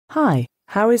Hi,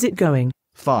 how is it going?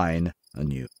 Fine,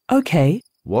 and you? Okay,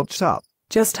 What's up?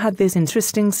 just had this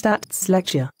interesting stats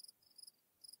lecture.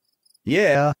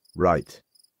 Yeah, right.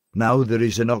 Now there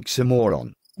is an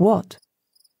oxymoron. What?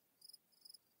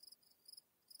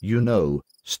 You know,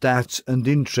 stats and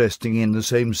interesting in the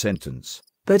same sentence.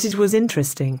 But it was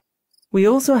interesting. We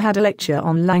also had a lecture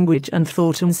on language and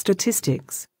thought and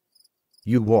statistics.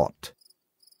 You what?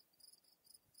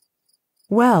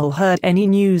 Well, heard any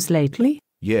news lately?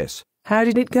 Yes, How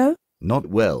did it go? not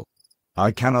well.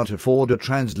 I cannot afford a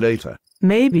translator.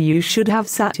 Maybe you should have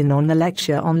sat in on the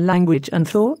lecture on language and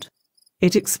thought.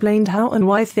 It explained how and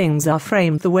why things are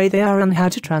framed the way they are and how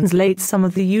to translate some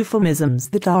of the euphemisms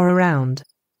that are around.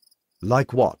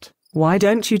 Like what? Why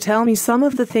don't you tell me some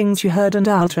of the things you heard and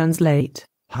I'll translate?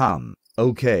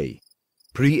 Okay.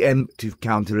 Preemptive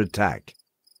counterattack.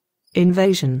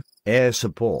 Invasion. Air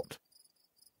support.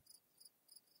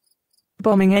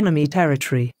 Bombing enemy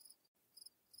territory.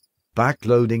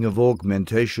 Backloading of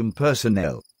augmentation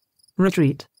personnel.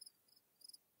 Retreat.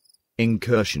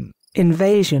 Incursion.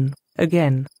 Invasion.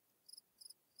 Again.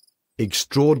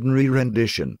 Extraordinary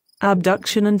rendition.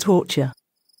 Abduction and torture.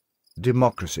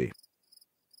 Democracy.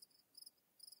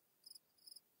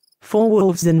 4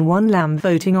 wolves and 1 lamb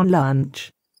voting on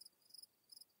lunch.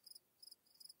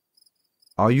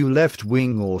 Are you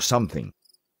left-wing or something?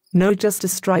 No, just a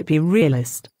stripy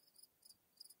realist.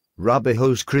 Rubber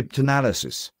hose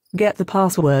cryptanalysis. Get the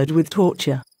password with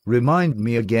torture. Remind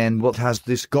me again, what has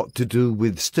this got to do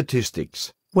with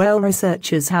statistics? Well,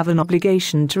 researchers have an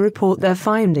obligation to report their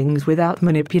findings without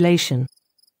manipulation.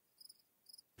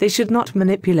 They should not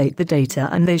manipulate the data,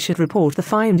 and they should report the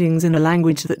findings in a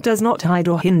language that does not hide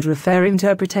or hinder a fair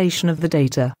interpretation of the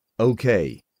data.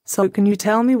 Okay. So can you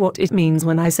tell me what it means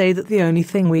when I say that the only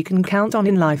thing we can count on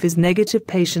in life is negative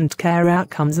patient care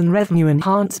outcomes and revenue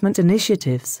enhancement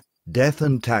initiatives? Death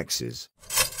and taxes.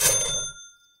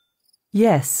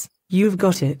 Yes, you've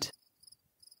got it.